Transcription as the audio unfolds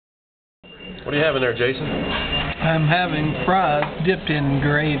What do you have in there, Jason? I'm having fries dipped in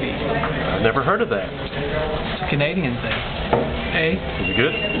gravy. I've never heard of that. It's a Canadian thing. Hey? Is it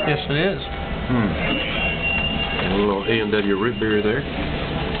good? Yes, it is. And a little A&W root beer there.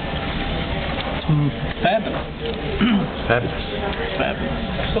 Fabulous. Fabulous. Fabulous.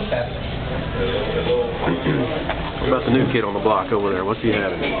 So fabulous. What about the new kid on the block over there? What's he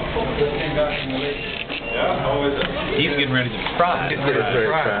having? He's getting ready to try it.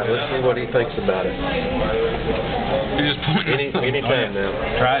 Let's see what he thinks about it. You're just pointing. Anytime now.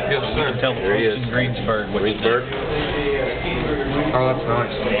 Try it. We can tell the There he folks is. in Greensburg what Greensburg? Oh, that's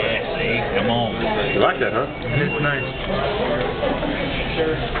nice. Yeah, see? Come on. You like that, huh? It's nice.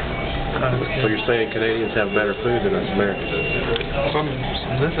 So you're saying Canadians have better food than us Americans?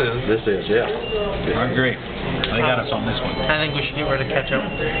 This is. This is, yeah. I agree. They got us on this one. I think we should get rid of ketchup.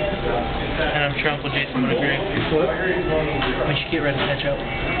 And I'm sure Uncle Jason would agree. We should get rid of ketchup.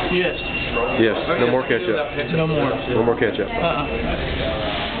 Yes. Yes, no more ketchup. No more. No more ketchup.